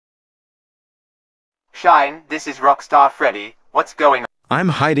Shine, this is Rockstar Freddy. What's going I'm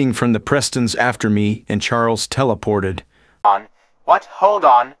hiding from the Prestons after me, and Charles teleported. on? What? Hold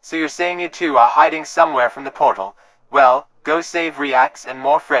on, so you're saying you two are hiding somewhere from the portal? Well, go save Reax and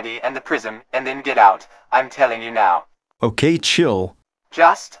more Freddy and the Prism, and then get out. I'm telling you now. Okay, chill.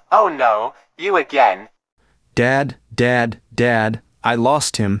 Oh no, you again. Dad, I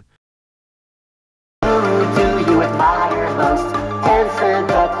lost him.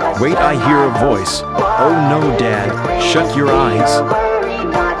 Wait, I hear a voice. Oh no, Dad, shut your eyes.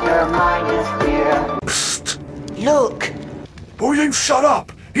 Psst! Look! Will you shut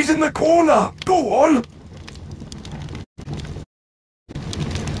up? He's in the corner! Go on!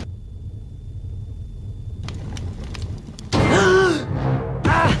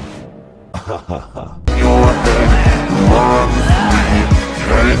 Your head on me,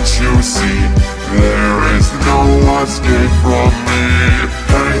 can't you see? There is no escape from me.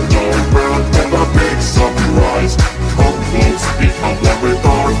 Hang around for the big surprise. Come close, become one with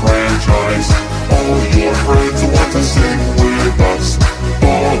our franchise. All your friends want to sing with us.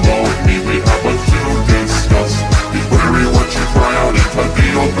 Follow me, we have a few discuss. Be wary what you try out into the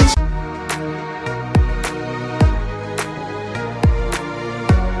open.